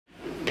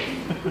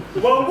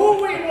Well,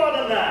 woo we want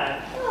a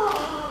night.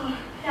 Oh,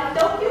 now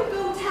don't you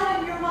go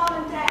telling your mom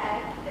and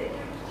dad that your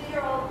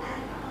dear old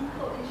aunt and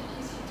uncle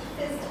introduced you to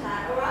Fizz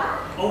tonight, all right?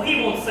 Oh, he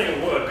won't say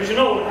a word, because you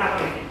know what would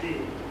happen if he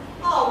did.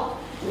 Oh,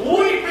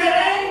 Weeping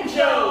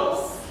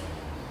angels!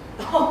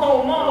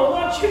 Oh, Mama,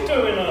 what you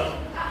doing up?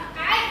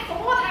 I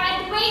thought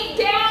I'd wait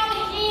down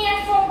here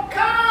for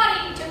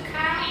Cardi to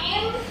come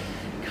in.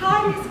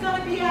 Cardi's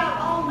gonna be out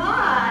all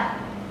night.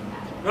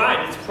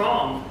 Right, it's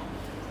prom.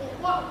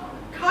 What?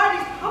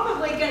 Cardi's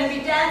probably gonna be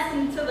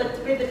dancing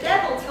with the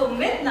devil till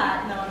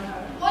midnight, knowing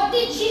her. What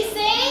did she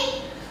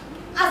say?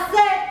 I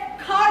said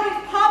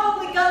Cardi's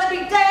probably gonna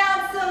be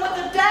dancing with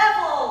the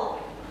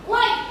devil.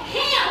 Like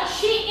hell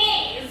she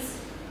is.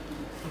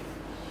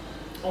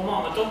 Oh,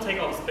 Mama, don't take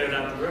all the spirit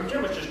out of the room.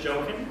 Jim was just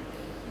joking.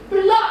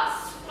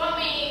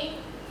 Blasphemy.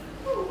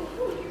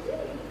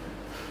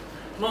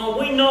 Mom,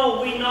 we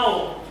know.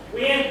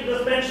 We ain't the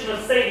suspension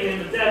of Satan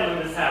and the devil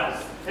in this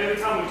house. Every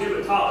time we do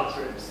the Tata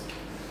trips.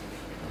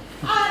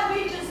 And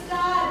we just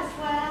died as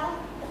well.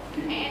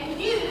 And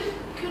you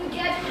could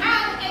get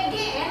hung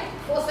again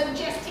for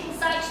suggesting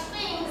such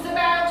things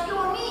about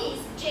your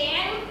niece,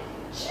 Jen.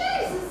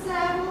 Jesus,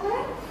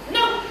 Evelyn.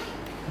 No.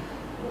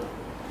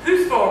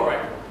 Who's for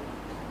record?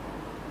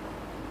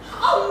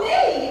 Oh,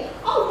 me!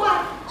 Oh,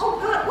 my. Oh,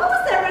 God. What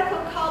was that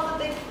record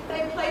called that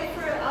they played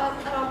for at our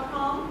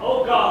prom?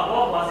 Oh, God,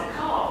 what was it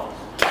called?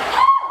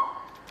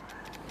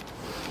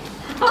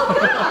 Oh,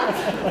 God.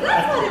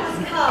 That's what it was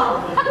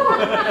called.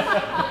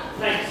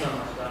 Thanks so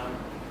much, darling.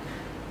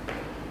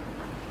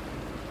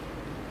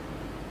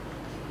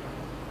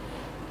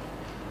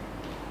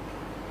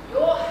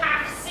 Your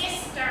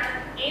half-sister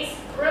is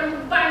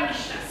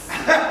rambunctious. I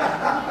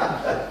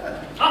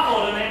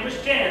thought her name was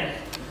Jen.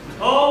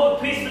 Oh,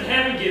 the peace that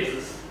heaven gives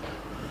us.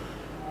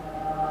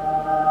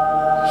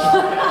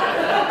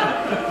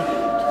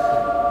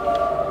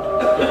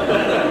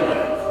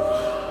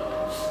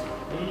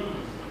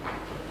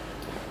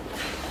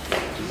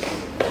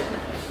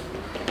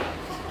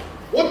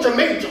 What you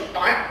mean,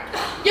 Josiah?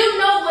 You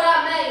know what I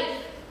mean.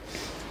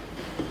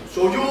 So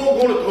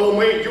you're gonna tell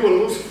me you and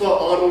Lucifer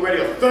aren't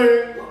already a thing?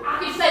 I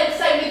could say the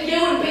same with you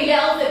and Big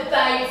Elf and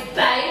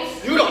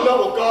babes. You don't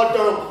know a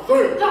goddamn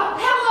thing. God,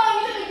 how long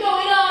has it been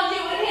going on,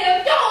 you and him?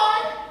 Go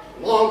on!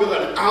 Longer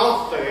than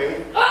our thing.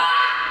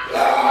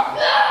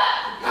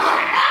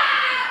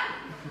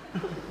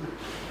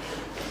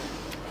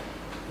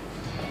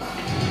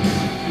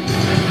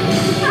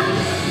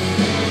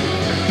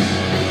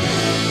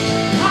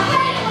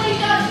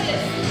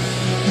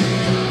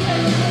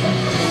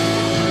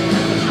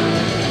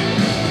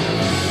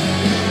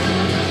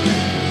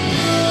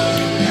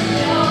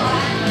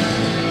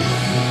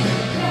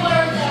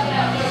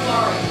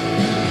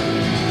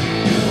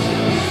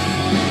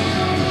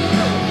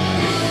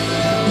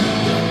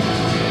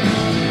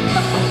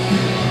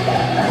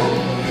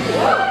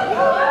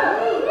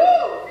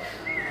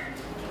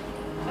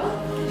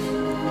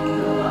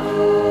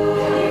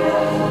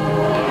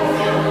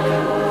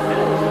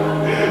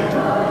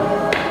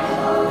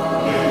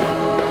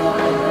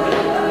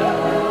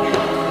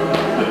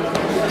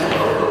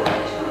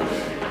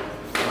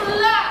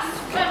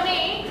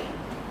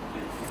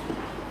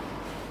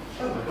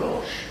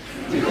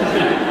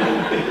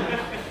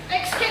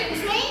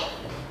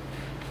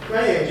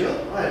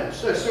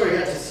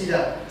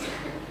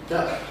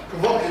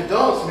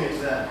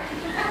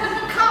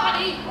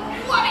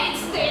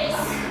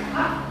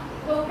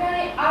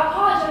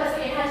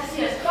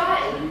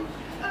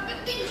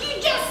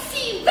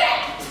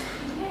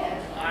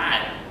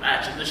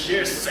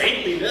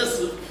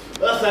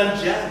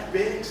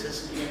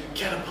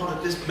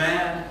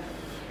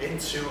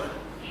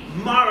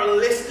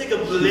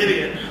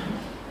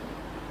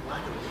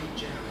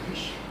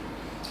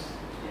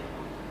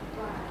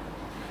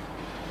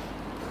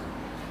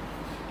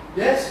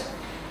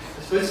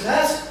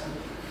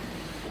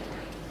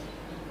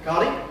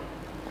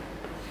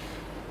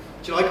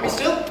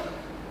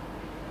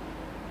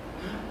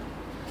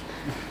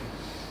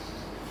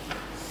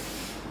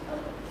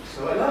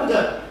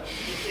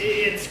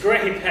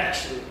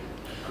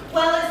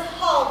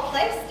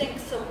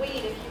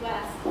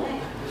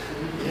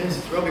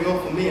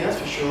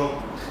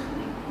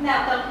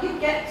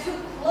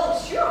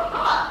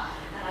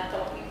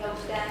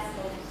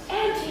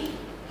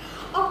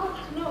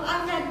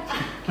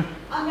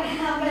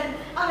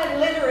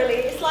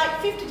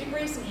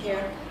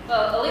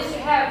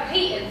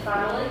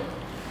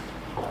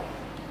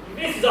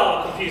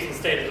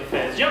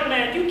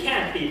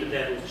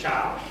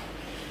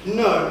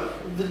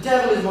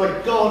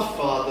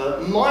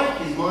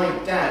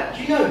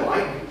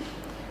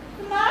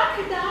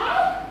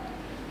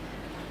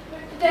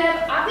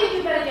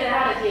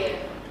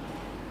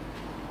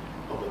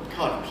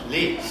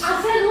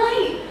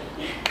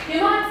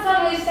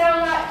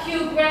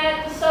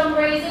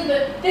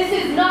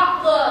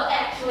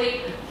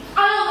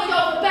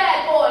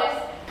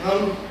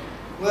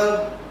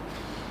 Well,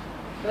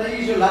 can I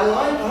use your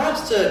landline?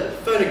 Perhaps to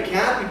phone a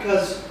cab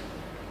because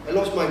I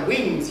lost my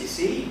wings, you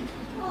see.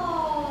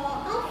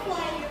 Oh, I'll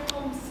fly you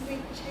home,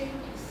 sweet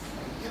cheeks.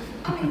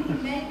 I mean, he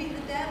may be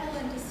the devil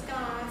in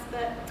disguise,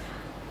 but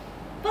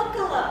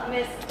buckle up,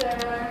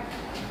 mister.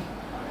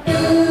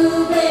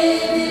 Ooh,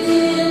 baby, do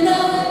you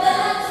know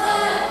that's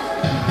right?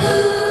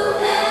 Ooh,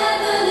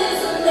 heaven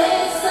is a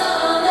place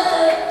on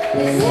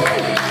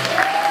earth.